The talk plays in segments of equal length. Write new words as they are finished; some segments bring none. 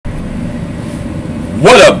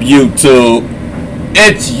What up, YouTube?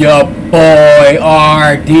 It's your boy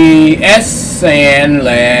R.D.S. and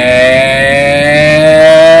let's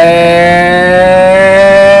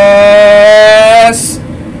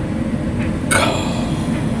go.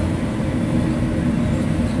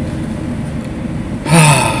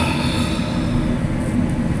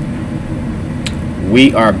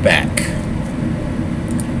 We are back.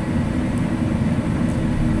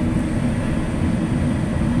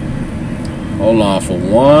 Hold on for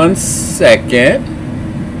 1 second.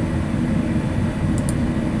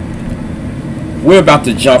 We're about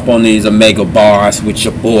to jump on these Omegle bars with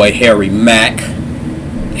your boy Harry Mack.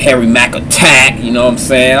 Harry Mack attack, you know what I'm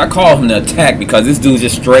saying? I call him the attack because this dude's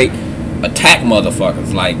just straight attack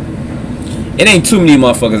motherfuckers. Like, it ain't too many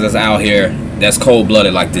motherfuckers that's out here that's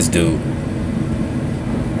cold-blooded like this dude.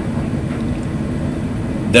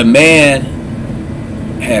 The man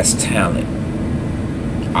has talent.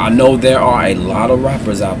 I know there are a lot of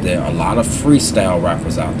rappers out there, a lot of freestyle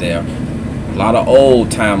rappers out there, a lot of old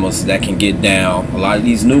timers that can get down, a lot of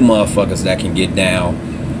these new motherfuckers that can get down,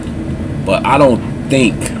 but I don't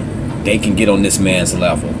think they can get on this man's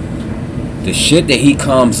level. The shit that he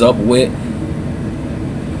comes up with,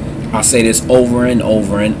 I say this over and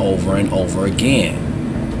over and over and over again,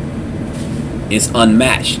 it's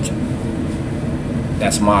unmatched.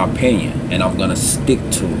 That's my opinion, and I'm gonna stick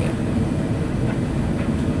to it.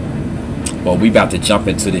 Well, we about to jump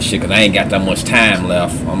into this shit because I ain't got that much time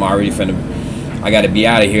left. I'm already finna, I gotta be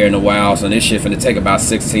out of here in a while, so this shit finna take about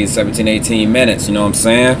 16, 17, 18 minutes, you know what I'm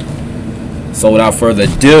saying? So without further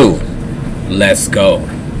ado, let's go.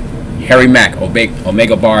 Harry Mack,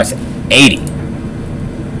 Omegle bars 80.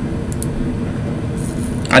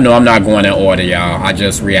 I know I'm not going in order, y'all. I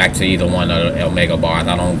just react to either one of the Omegle bars.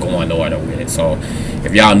 I don't go in order with it. So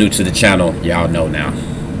if y'all new to the channel, y'all know now.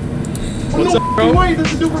 What's up, bro?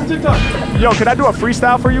 This is dude from TikTok. Yo, can I do a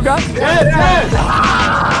freestyle for you guys? Yeah.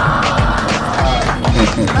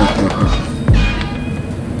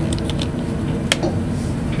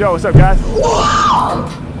 Yo, what's up, guys? Wow!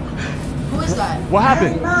 Who is that? What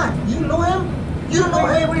happened? You know him? You don't know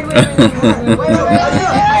him? Wait.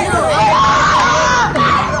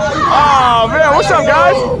 Oh, man, what's up,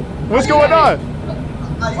 guys? What's going on?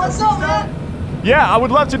 What's up, man? Yeah, I would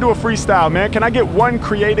love to do a freestyle, man. Can I get one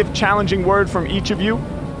creative, challenging word from each of you?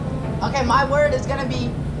 Okay, my word is gonna be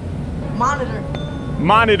monitor.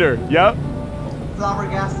 Monitor, yep.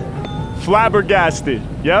 Flabbergasted. Flabbergasted,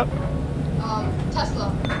 yep.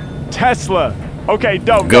 Tesla. Tesla. Okay,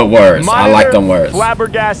 dope. Good words. Monitor, I like them words.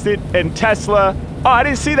 Flabbergasted and Tesla. Oh, I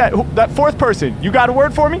didn't see that. That fourth person. You got a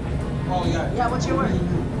word for me? Oh, yeah, what's your word?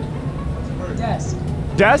 Desk.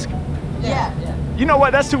 Desk? Yeah. You know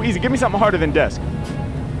what? That's too easy. Give me something harder than desk.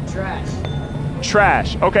 Trash.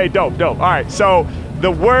 Trash. Okay, dope. All right, so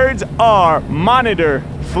the words are monitor,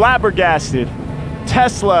 flabbergasted,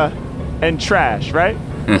 Tesla, and trash, right?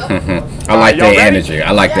 I like their energy.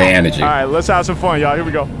 I like their energy. All right, let's have some fun, y'all. Here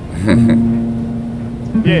we go.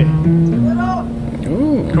 Yeah.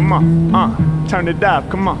 Ooh. Come on. Turn it up.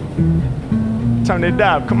 Come on. Turn it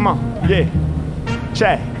up. Come on. Yeah.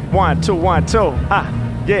 Check. 1, 2, 1, 2.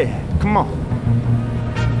 Yeah. Come on.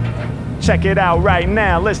 Check it out right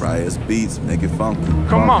now. Listen. R.D.S beats, make it funky.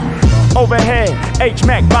 Come on. Overhead,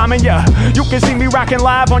 H-Mack bombing ya. You can see me rocking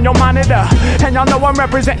live on your monitor. And y'all know I'm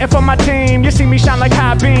representing for my team. You see me shine like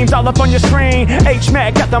high beams all up on your screen.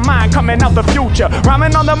 H-Mack got the mind coming out the future.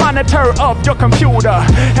 Rhyming on the monitor of your computer.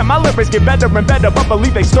 And my lyrics get better and better, but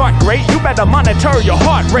believe they start great. You better monitor your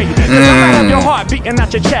heart rate. Cause I have your heart beating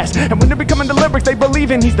out your chest. And when it be coming to lyrics, they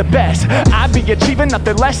believing he's the best. I be achieving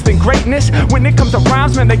nothing less than greatness. When it comes to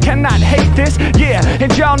rhymes, man, they cannot hate this. Yeah,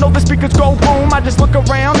 and y'all know the speakers go boom. I just look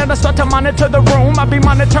around and I start to monitor the room. I be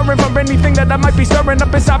monitoring for anything that I might be stirring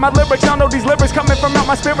up inside my lyrics. Y'all know these lyrics coming from out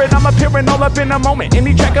my spirit. I'm appearing all up in a moment.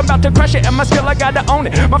 Any track I'm about to crush it, and my skill I gotta own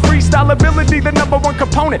it. My freestyle ability, the #1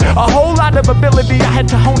 component. A whole lot of ability, I had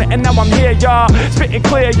to hone it. And now I'm here, y'all, spitting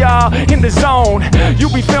clear, y'all, in the zone. You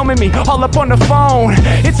be filming me all up on the phone.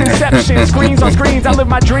 It's inception, screens on screens. I live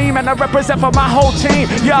my dream and I represent for my whole team.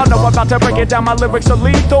 Y'all know I'm about to break it down, my lyrics are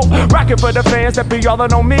lethal. Rockin' for the fans that be all on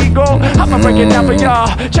Omegle. I'ma break it down for y'all.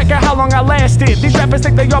 Check out how long I lasted. These rappers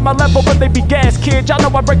think they on my level, but they be gas kids. Y'all know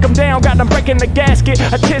I break them down, got them breaking the gasket.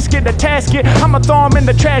 A tisket, a tasket, I'ma throw them in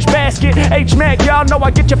the trash basket. H-Mack, y'all know I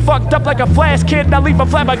get you fucked up like a flash kid. Now leave a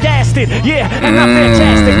flabbergasted, yeah, and I'm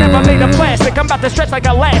fantastic. Never made of plastic, I'm about to stretch like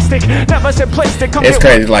elastic. Never simplistic, come It's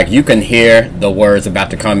crazy, like you can hear the words about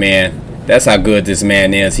to come in. That's how good this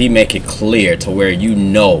man is. He make it clear to where you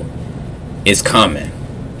know it's coming.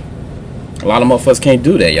 A lot of motherfuckers can't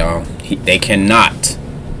do that, y'all. They cannot.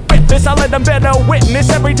 this, I let them better witness.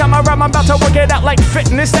 Every time I rhyme, I'm about to work it out like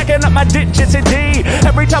fitness. Stacking up my digits indeed.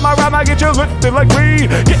 Every time I rhyme, I get you lifted like weed.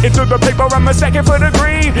 Get into the paper, I'm a second for the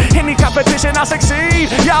green. Any competition, I succeed.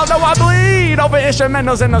 Y'all know I bleed over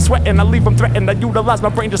instrumentals and I'm sweating. I leave them threatened. I utilize my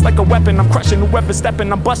brain just like a weapon. I'm crushing whoever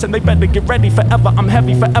stepping. I'm busting. They better get ready forever. I'm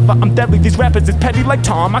heavy forever. I'm deadly. These rappers is petty like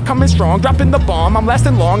Tom. I come in strong, dropping the bomb. I'm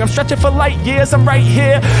lasting long. I'm stretching for light years. I'm right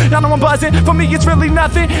here. Y'all know I'm buzzing. For me, it's really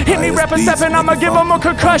nothing. Any rapper stepping, I'ma give them a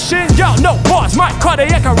concussion. Y'all know bars, my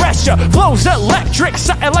cardiac arrest ya. Flows electric,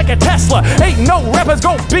 something like a Tesla. Ain't no rappers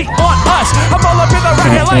gon' beat on us. I'm all up in the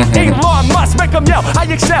racket like Elon Musk. Make them yell, I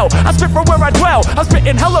excel. I spit from where I dwell. I'm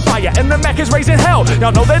spitting hella fire, and the Mack is raising hell.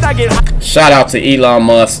 Y'all know that I get hot. Shout out to Elon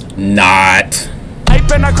Musk. Not.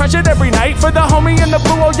 And I crush it every night for the homie in the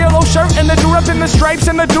blue or yellow shirt and the dude up in the stripes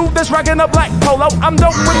and the dude that's rocking a black polo. I'm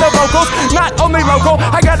dope with the vocals, not only local.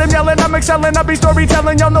 I got them yelling, I'm excelling, I be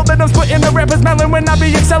storytelling. Y'all know that I'm splitting the rappers melon when I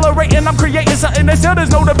be accelerating. I'm creating something that still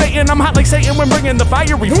there's no debating. I'm hot like Satan when bringing the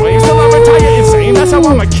fiery flames till I retire insane. That's how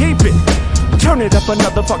I'ma keep it. Turn it up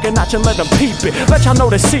another fucking notch and let them peep it. Let y'all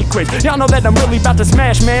know the secrets. Y'all know that I'm really about to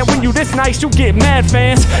smash, man. When you this nice, you get mad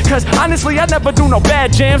fans. Cause honestly, I never do no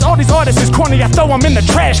bad jams. All these artists is corny, I throw them in the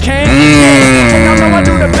trash can. And y'all know I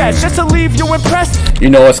do the best just to leave you impressed.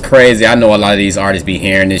 You know what's crazy? I know a lot of these artists be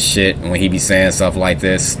hearing this shit when he be saying stuff like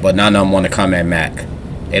this, but none of them want to come at Mack.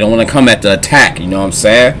 They don't want to come at the attack, you know what I'm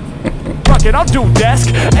saying? Fuck it, I'll do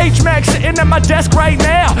desk. H-Mack sitting at my desk right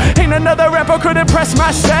now. Ain't another rapper could impress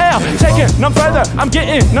my style. Taking them further, I'm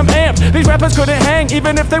getting them amped. These rappers couldn't hang,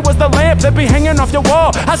 even if they was the lamp. They'd be hanging off your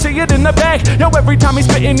wall, I see it in the back. Yo, every time he's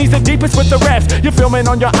spitting, he's the deepest with the raps. You're filming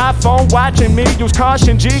on your iPhone, watching me. Use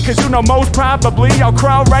caution, G, cause you know most probably I'll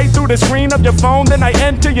crawl right through the screen of your phone. Then I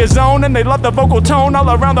enter your zone, and they love the vocal tone. All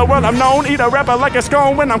around the world I'm known. Eat a rapper like a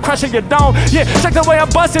scone when I'm crushing your dome. Yeah, check the way I'm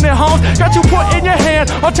busting it, Holmes. Got you put in your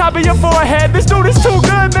hand, on top of your forehead. This dude is too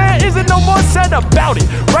good, man. Isn't no more said about it.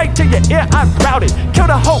 Right to your ear, I route it. Kill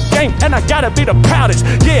the whole game, and I gotta be the proudest.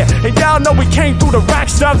 Yeah, and y'all know we came through the rock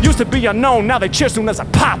stuff. Used to be unknown, now they cheer soon as I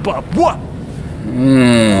pop up. What? You're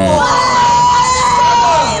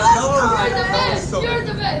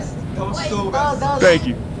the best. Thank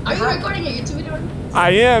you. Are you recording a YouTube video?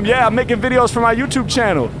 I am, yeah. I'm making videos for my YouTube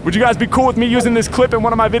channel. Would you guys be cool with me using this clip in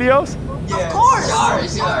one of my videos? Yeah. Of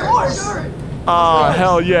course. Of course. Oh,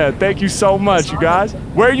 hell yeah. Thank you so much, you guys.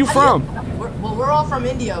 Where are you from? We're all from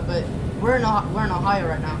India, but we're in Ohio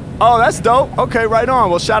right now. Oh, that's dope. Okay, right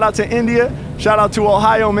on. Well, shout out to India. Shout out to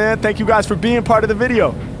Ohio, man. Thank you guys for being part of the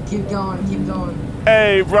video. Keep going, keep going.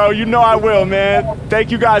 Hey, bro, you know I will, man.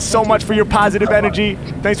 Thank you guys so much for your positive energy.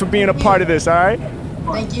 Thanks for being a part of this, all right?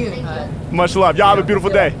 Thank you. Much love. Y'all have a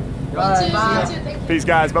beautiful day. Bye. Peace,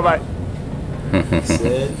 guys. Bye-bye.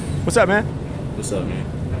 What's up, man? What's up, man?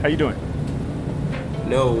 How you doing?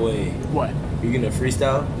 No way. What? You gonna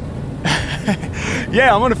freestyle?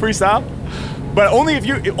 Yeah, I'm gonna freestyle. But only if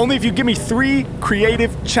you give me 3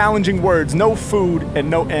 creative, challenging words. No food and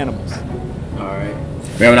no animals. Alright.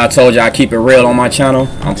 Remember when I told you I keep it real on my channel?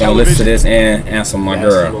 I'm gonna listen to this and answer my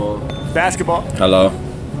girl. Basketball. Hello.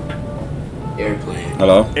 Airplane.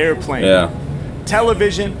 Hello. Airplane. Yeah.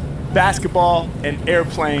 Television, basketball, and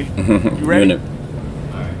airplane. You ready?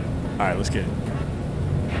 Alright. Alright, let's get it.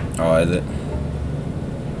 Oh, is it?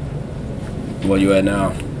 Where you at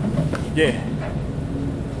now? Yeah.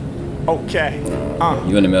 Okay.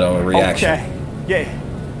 You in the middle of a reaction. Okay. Yeah.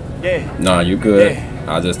 Yeah. No, you good. Yeah.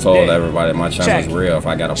 I just told Yeah. everybody my channel Check. is real. If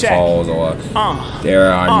I got a Check. pause or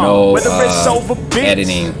there are no whether it's over beats,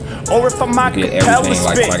 editing. or if I'm Get everything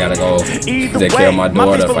like if I gotta go take care of my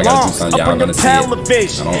daughter, if I gotta do something, y'all gonna see it. I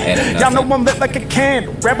don't edit Y'all know nothing. I'm lit like a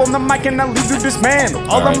candle. Grab on the mic and I leave you dismantled.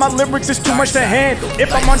 All of my lyrics is too much to handle.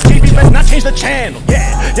 If I'm on TV, let's not change the channel.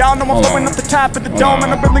 Yeah, y'all know I'm blowing up the top of the dome,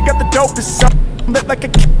 and I really got the dopest. So I'm lit like a.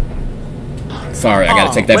 Sorry, I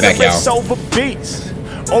gotta take that back, whether it's y'all. over beats,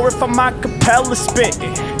 or if I'm a cappella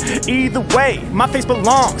spitting. Either way, my face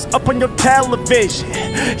belongs up on your television.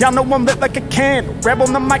 Y'all know I'm lit like a candle. Grab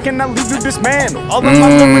on the mic and I leave you dismantled. All of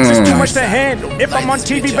my lyrics is too much to handle. If I'm on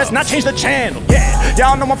TV, let's not change the channel. Yeah,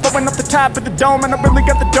 y'all know I'm throwing up the top of the dome, and I really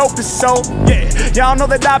got the dopest. So yeah, y'all know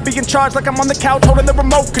that I be in charge like I'm on the couch holding the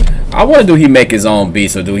remote. I wonder, do he make his own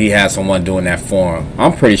beats or do he have someone doing that for him?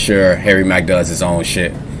 I'm pretty sure Harry Mack does his own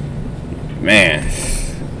shit. Man,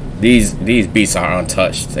 these beats are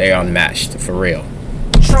untouched. They are unmatched for real.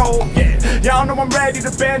 Yeah, Y'all know I'm ready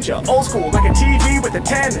to bend ya. Old school like a TV with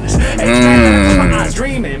antennas. H-Mack, my eyes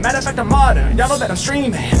dreaming. Matter of fact, I'm modern. Y'all know that I'm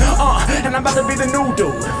streaming. And I'm about to be the new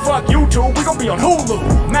dude. Fuck YouTube, we gon' be on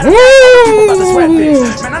Hulu. Matter of fact, people about to sweat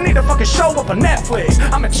this. Man, I need a fucking show up on Netflix.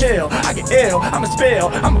 I'ma chill, I get ill, I'ma spill,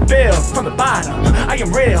 I'ma build from the bottom. I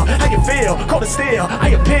am real, I can feel, cold as steel. I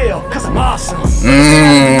appeal, cause I'm awesome.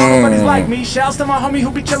 Nobody's like me. Shouts to my homie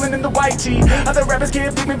who be chillin' in the white tee. Other rappers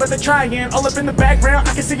can't beat me, but they're trying. All up in the background,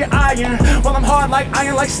 I can see your iron. Well, I'm hard like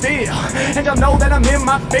iron, like steel. And y'all know that I'm in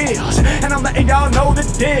my fields. And I'm letting y'all know the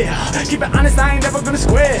deal. Keep it honest, I ain't never gonna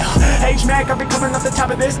square. H-Mack, I've been coming off the top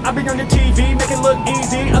of this. I've been on your TV, make it look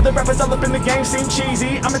easy. Other rappers all up in the game seem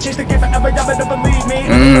cheesy. I'ma change the game forever, y'all better believe me.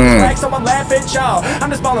 Swag, so I laugh at y'all. I'm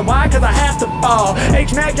just ballin', why? Cause I have to ball.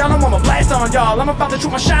 H-Mack, y'all know I'ma blast on y'all. I'm about to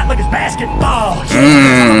shoot my shot like it's basketball.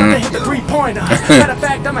 I'm about to hit the three-pointer. Matter of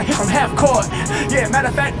fact, I'ma hit from half court. Yeah, matter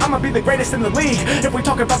of fact, I'ma be the greatest in the league if we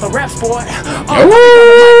talk about the rap sport. But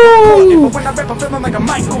when I rap, I'm feeling like a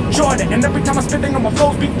Michael Jordan. And every time I spit, they know my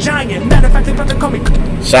flows be giant. Matter of fact, they about to call me.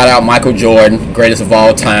 Shout out Michael Jordan, greatest of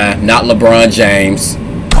all time, not LeBron James.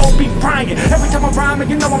 Kobe Bryant. Every time I rhyme,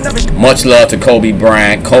 you know I'm never. Much love to Kobe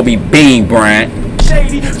Bryant, Kobe Bean Bryant.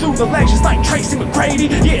 Shady through the legs just like Tracy McGrady.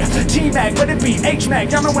 Yeah, T-Mac, let it be H-Mac.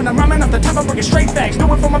 Y'all know when I'm rhyming off the top, I'm bringing straight facts.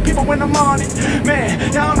 Do it for my people when I'm on it. Man,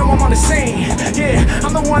 y'all know I'm on the scene. Yeah,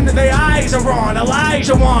 I'm the one that their eyes are on.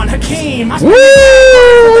 Elijah One, Hakeem. Woo!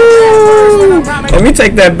 Let me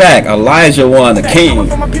take that back. Elijah One, Hakeem. Do it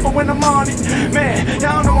for my people when I'm on it. Man,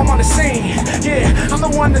 y'all know I'm on the scene. Yeah, I'm the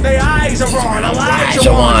one that their eyes are on.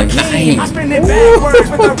 Elijah One, Hakeem. I spin it backwards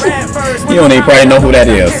with the rap verse. You don't even probably know who that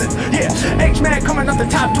is. Yeah, H-Mack coming off the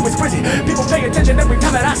top too exquisite. People pay attention every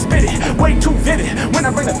time that I spit it. Way too vivid when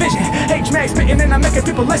I bring the vision. H-Mack spitting and I'm making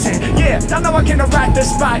people listen. Yeah, y'all know I can't rock this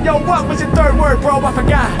spot. Yo, what was your third word, bro? I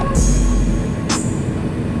forgot.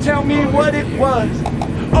 Tell me what it was.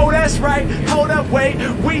 Oh, that's right, hold up, wait,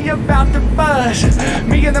 we about to buzz.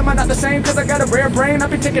 Me and them are not the same, cause I got a rare brain. I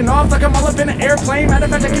be taking off like I'm all up in an airplane. Matter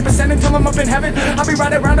of fact, I keep ascending till I'm up in heaven. I'll be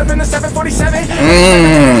riding around up in the 747.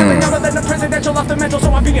 Younger than the presidential off the mental, so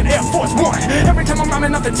I be in Air Force One. Every time I'm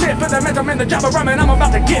rhyming off the tip of the mental, man, the job of rhyming, I'm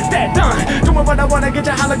about to get that done. Doing what I wanna, get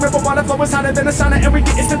you high like river water, flow is hotter than a sauna. And we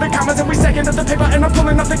get into the commas and we second up the paper. And I'm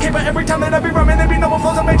pulling up the caper every time that I be rhyming. There be no one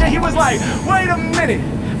flows on major, he was like, wait a minute.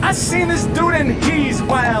 I seen this dude and he's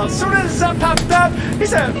wild. Soon as I popped up, he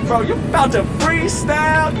said, bro, you about to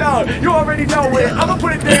freestyle? No, you already know it. I'ma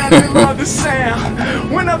put it down and love the sound.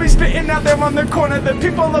 When I be spitting out there on the corner, the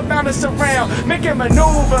people about us around, making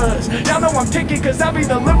maneuvers. Y'all know I'm picky cause I be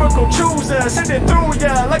the lyrical chooser. Send it through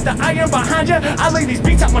ya like the iron behind ya. I lay these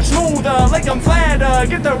beats out much smoother, like I'm flatter.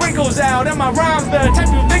 Get the wrinkles out and my rhymes the type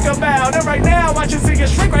you think about. And right now, I just see it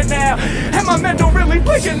shrink right now. And my mental really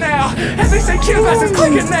blinking now. As they say, Q glass is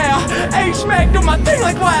clicking now. H-Mack do my thing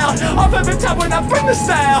like wild. Off at the top when I bring the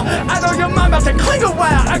style. I know your mind about to cling a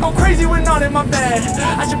while. I go crazy when not in my bed.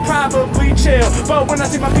 I should probably chill, but when I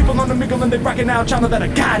see my people on the Omegle and they rocking out, y'all know that I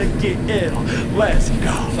gotta get ill. Let's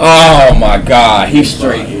go. Oh my God, he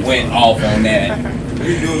straight went off on that.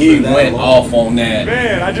 He went off on that.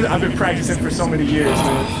 Man, I've been practicing for so many years,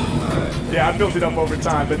 man. Yeah, I built it up over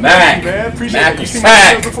time. But Mack, man, appreciate Mack it. You seen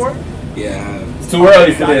attack. my before? Yeah. It's too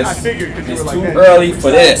early for this. I figured because you were like, too man, early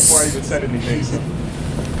for this. Before I even said anything. So.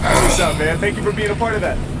 What's up, man? Thank you for being a part of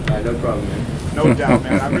that. Alright, no problem, man. No doubt,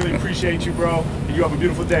 man. I really appreciate you, bro. And you have a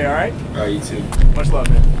beautiful day, all right? Alright, you too. Much love,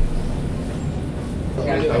 man.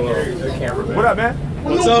 What up, man?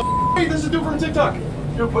 What's up? Hey, this is a dude from TikTok.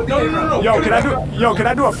 No. Yo, can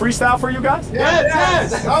I do a freestyle for you guys?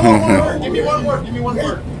 Yes. I want one word. Give me one word. Give me one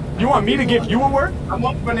word. You want me to give you a word? I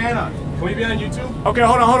want banana. Can we be on YouTube? Okay,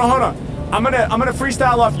 hold on. I'm gonna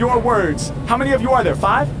freestyle off your words. How many of you are there?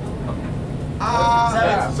 5?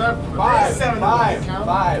 Five.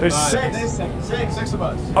 There's Six of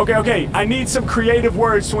us. Okay. I need some creative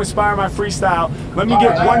words to inspire my freestyle. Let me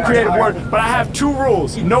get one creative word, but I have 2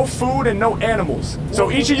 rules: no food and no animals.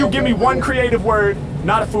 So each of you give me one creative word,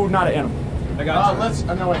 not a food, not an animal. I got you.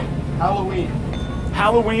 No, wait.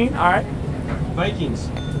 Halloween. All right.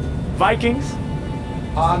 Vikings.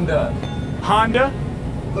 Honda.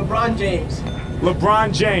 LeBron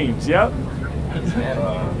James. Yep.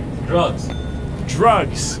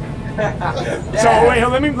 Drugs. So wait,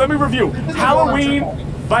 let me review. Halloween,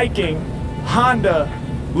 Viking, Honda,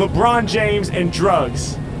 LeBron James, and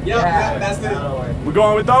drugs. Yeah, that's it. We're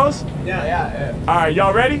going with those? Yeah. All right,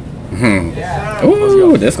 y'all ready?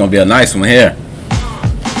 Ooh, this is gonna be a nice one here.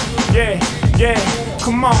 Yeah.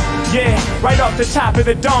 Come on. Yeah, right off the top of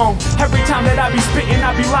the dome. Every time that I be spitting,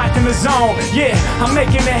 I be locked in the zone. Yeah, I'm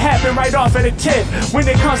making it happen right off of the tip. When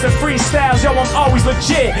it comes to freestyles, yo, I'm always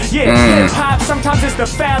legit. Yeah, hip-hop, sometimes it's the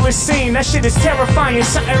foulest scene. That shit is terrifying,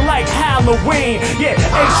 something like Halloween. Yeah,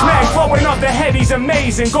 H-Mack flowing off the head, he's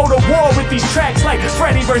amazing. Go to war with these tracks like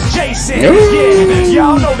Freddy vs. Jason. Yeah,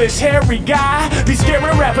 y'all know this hairy guy. Be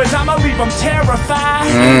scaring rappers, I'ma leave them terrified.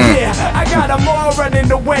 Yeah, I got them all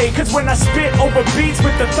running away. Cause when I spit over beats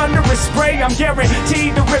with the thunderous spray, I'm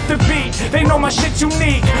guaranteed to rip the beat. They know my shit's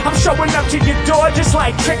unique. I'm showing up to your door just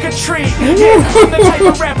like trick or treat. Yeah, I'm the type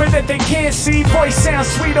of rapper that they can't see. Voice sounds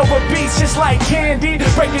sweet over beats just like candy.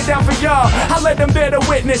 Break it down for y'all, I let them bear the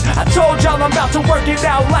witness. I told y'all I'm about to work it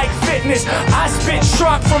out like fitness. I spit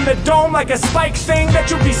sharp from the dome like a spike thing that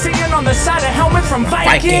you'll be seeing on the side of helmets from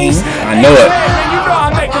Vikings. I know it. Man, you know I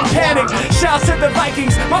make them panic. Shouts to the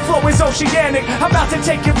Vikings, my flow is oceanic. I'm about to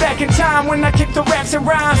take you back in time when I kick the raps and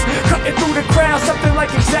rhymes. Cutting through the crowd, something like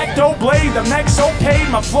Exacto Blade. The Mack so paid,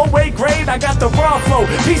 my flow A grade. I got the raw flow.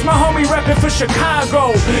 Peace, my homie rapping for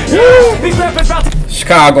Chicago. Yeah, these rappers about to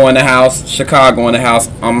Chicago in the house. Chicago in the house.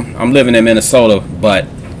 I'm living in Minnesota, but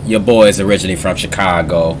your boy is originally from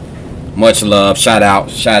Chicago. Much love. Shout out.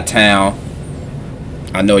 Shout town.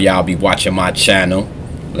 I know y'all be watching my channel.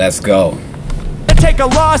 Let's go. take a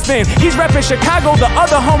loss then. He's repping Chicago, the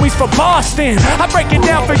other homies for Boston. I break it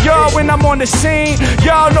down for y'all when I'm on the scene.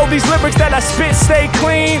 Y'all know these lyrics that I spit stay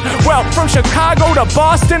clean. Well, from Chicago to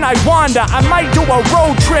Boston, I wander. I might do a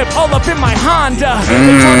road trip all up in my Honda.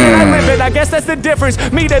 They talking, I live it, I guess that's the difference.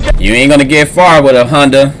 Me to you ain't gonna get far with a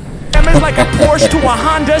Honda. It's like a Porsche to a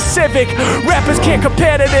Honda Civic. Rappers can't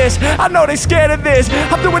compare to this. I know they scared of this.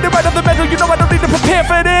 I'm doing it right off the mental. You know I don't need to prepare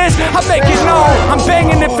for this. I make it known. I'm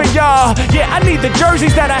banging it for y'all. Yeah, I need the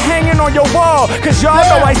jerseys that are hanging on your wall. Cause y'all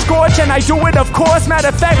know I scorch and I do it, of course. Matter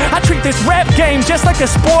of fact, I treat this rap game just like a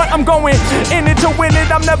sport. I'm going in it to win it.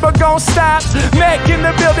 I'm never gonna stop. Mack in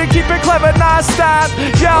the building, keep it clever, non-stop.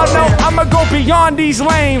 Y'all know I'ma go beyond these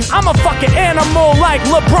lanes. I'm a fucking animal like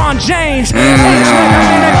LeBron James.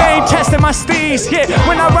 Testing my steez, yeah.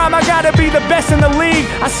 When I rhyme, I gotta be the best in the league.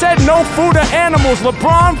 I said no food or animals.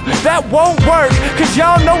 LeBron, that won't work. Cause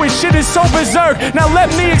y'all know his shit is so berserk. Now let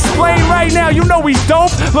me explain right now, you know he's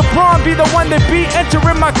dope. LeBron be the one that be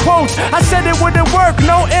entering my quotes. I said it wouldn't work,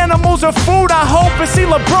 no animals or food, I hope. But see,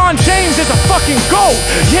 LeBron James is a fucking GOAT.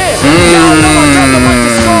 Yeah, y'all know I got the right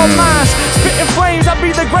to score mines. Spitting flames, I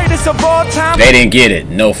be the greatest of all time. They didn't get it.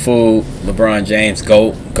 No food, LeBron James,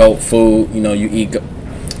 GOAT food. You know, you eat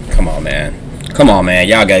Come on, man. Come on, man.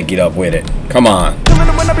 Y'all gotta get up with it. Come on.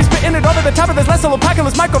 When I be spitting it over the top of this less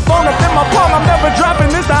opaculous microphone up in my palm, I'm never dropping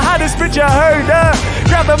this. The hottest spit you heard.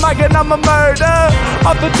 Grab the mic and I'm a murder.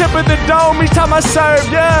 Off the tip of the dome each time I serve.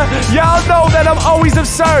 Yeah, y'all know that I'm always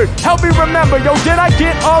absurd. Help me remember, yo, did I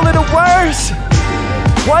get all of the words?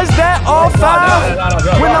 Was that all five?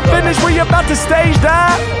 When I'm finished, we about to stage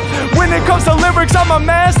dive. When it comes to lyrics, I'm a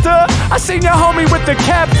master. I seen your homie with the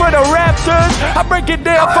cap for the Raptors. I break it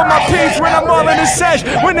down for my peeps when I'm all in the sesh.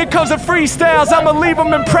 When it comes to freestyles, I'ma leave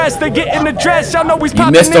them impressed. They get in the dress, y'all know he's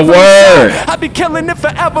popping. You missed a word. I be killing it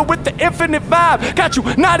forever with the infinite vibe. Got you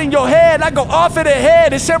nodding your head, I go off of the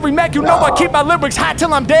head. It's every Mack, you know I keep my lyrics hot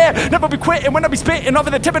till I'm dead. Never be quitting when I be spitting.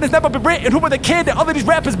 Over the tip of this, never be written. Who were the kid that all of these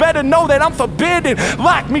rappers better know that I'm forbidden.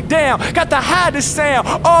 Lock me down, got the hottest sound.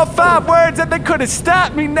 All 5 words and they couldn't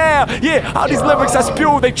stop me now. Yeah, all these lyrics I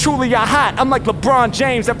spew, they truly are hot. I'm like LeBron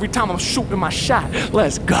James every time I'm shooting my shot.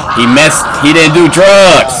 Let's go. He didn't do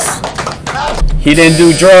drugs. He didn't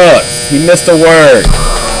do drugs. He missed a word.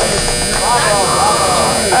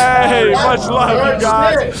 Hey, much love, you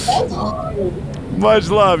guys. Much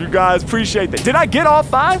love, you guys. Appreciate that. Did I get all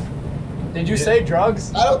 5? Did you say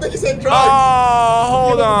drugs? I don't think you said drugs. Oh,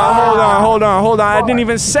 hold on. I didn't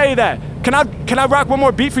even say that. Can I rock one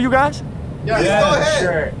more beat for you guys? Yeah, go ahead.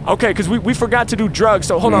 Sure. Okay, because we forgot to do drugs.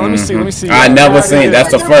 So hold on, let me see. I never seen. That's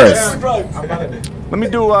the first. Let me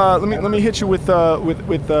do. Let me hit you with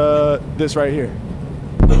this right here.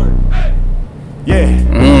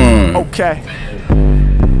 Yeah. Okay.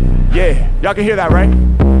 Yeah. Y'all can hear that, right?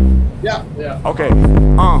 Yeah. Okay.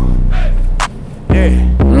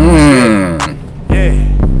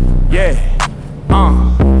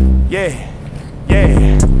 Yeah.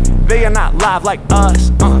 Yeah. They are not live like us.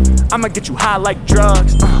 I'ma get you high like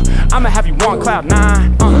drugs. I'ma have you on cloud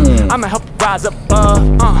 9. I'ma help you rise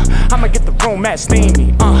above. I'ma get the room mad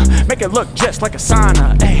steamy. Make it look just like a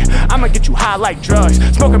sauna. Ay, I'ma get you high like drugs,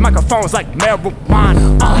 smoking microphones like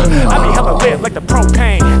marijuana. I be hella lit like the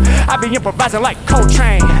propane. I be improvising like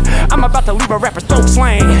Coltrane. I'm about to leave a rapper's throat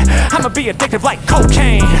slain. I'ma be addictive like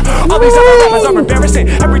cocaine. All these other rappers are embarrassing.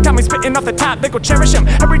 Every time we spitting off the top, they go cherish him.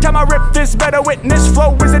 Every time I rip this, better witness.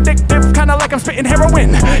 Flow is addictive, kinda like I'm spitting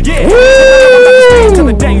heroin. Yeah, till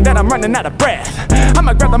the day that I'm running out of breath.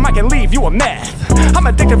 I'ma grab the mic and leave you a meth. I'm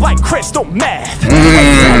addictive like crystal meth.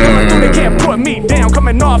 They can't put me down,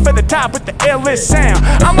 coming off at the top with the illest sound.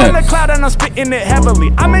 I'm on the cloud and I'm spitting it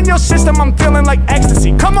heavily. I'm in your system, I'm feeling like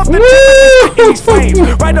ecstasy. Come off the tip of spitting these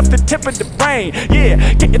flames, right off the tip of the brain.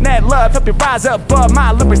 Yeah, getting that love, help you rise above.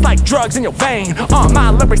 My lyrics like drugs in your vein.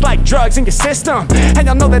 My lyrics like drugs in your system. And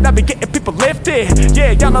y'all know that I be getting people lifted.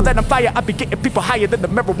 Yeah, y'all know that I'm fire, I be getting people higher than the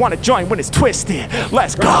marijuana joint when it's twisted.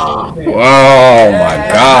 Let's go. Oh my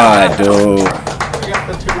God, dude.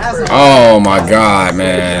 Oh my God,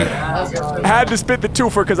 man. I had to spit the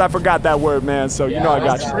twofer because I forgot that word, man. So you know I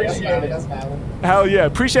got you. Hell yeah.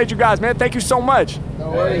 Appreciate you guys, man. Thank you so much. No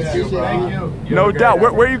worries. Thank you. No doubt.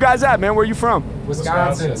 Where you guys at, man? Where you from?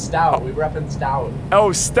 Wisconsin. Stout. We repping Stout.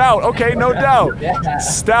 Oh, Stout. Okay, no doubt. Yeah.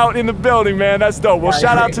 Stout in the building, man. That's dope. Well,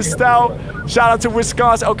 shout out to Stout. Shout out to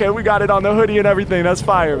Wisconsin. Okay, we got it on the hoodie and everything. That's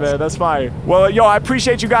fire, man. That's fire. Well, yo, I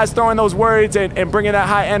appreciate you guys throwing those words and bringing that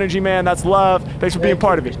high energy, man. That's love. Thanks for being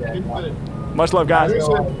part of it. Much love, guys.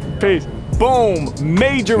 Peace. Boom,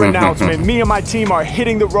 major announcement. Me and my team are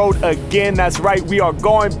hitting the road again. That's right, we are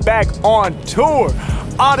going back on tour.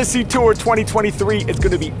 Odyssey Tour 2023. It's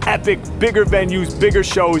gonna be epic, bigger venues, bigger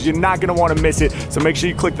shows. You're not gonna wanna miss it. So make sure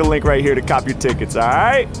you click the link right here to cop your tickets, all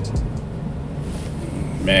right?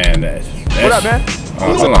 Man, what up, man?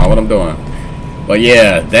 Oh, hold on, what I'm doing. But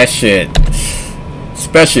yeah, that shit,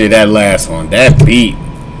 especially that last one, that beat.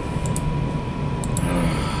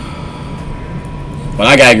 But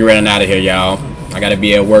I gotta get running out of here, y'all. I gotta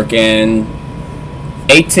be at work in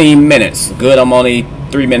 18 minutes. Good, I'm only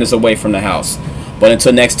 3 minutes away from the house. But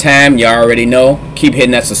until next time, y'all already know, keep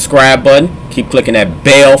hitting that subscribe button. Keep clicking that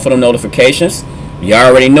bell for the notifications. Y'all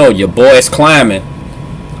already know, your boy is climbing.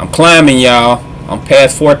 I'm climbing, y'all. I'm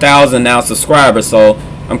past 4,000 now subscribers, so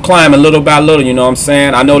I'm climbing little by little, you know what I'm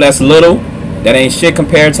saying? I know that's little. That ain't shit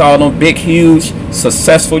compared to all them big, huge,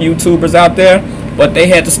 successful YouTubers out there. But they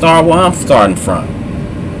had to start where I'm starting from.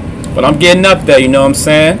 But I'm getting up there, you know what I'm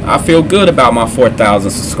saying? I feel good about my 4,000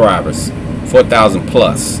 subscribers. 4,000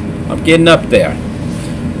 plus. I'm getting up there.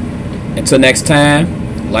 Until next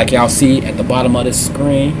time, like y'all see at the bottom of this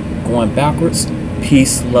screen, going backwards,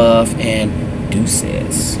 peace, love, and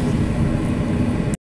deuces.